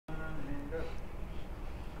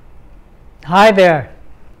Hi there.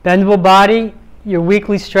 Bendable body. Your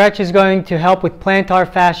weekly stretch is going to help with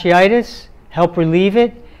plantar fasciitis, help relieve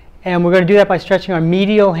it. And we're going to do that by stretching our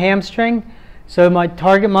medial hamstring. So my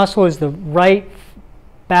target muscle is the right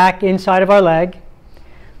back inside of our leg.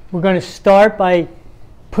 We're going to start by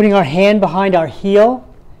putting our hand behind our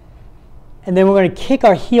heel. And then we're going to kick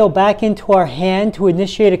our heel back into our hand to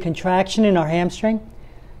initiate a contraction in our hamstring.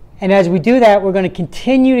 And as we do that, we're going to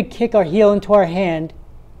continue to kick our heel into our hand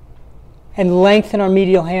and lengthen our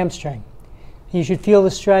medial hamstring. You should feel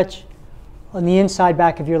the stretch on the inside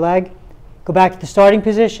back of your leg. Go back to the starting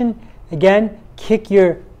position. Again, kick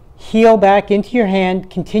your heel back into your hand.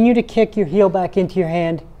 Continue to kick your heel back into your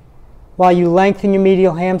hand while you lengthen your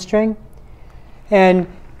medial hamstring. And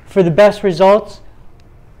for the best results,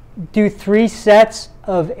 do 3 sets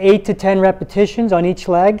of 8 to 10 repetitions on each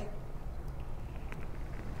leg.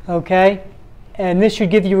 Okay? And this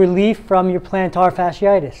should give you relief from your plantar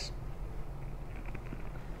fasciitis.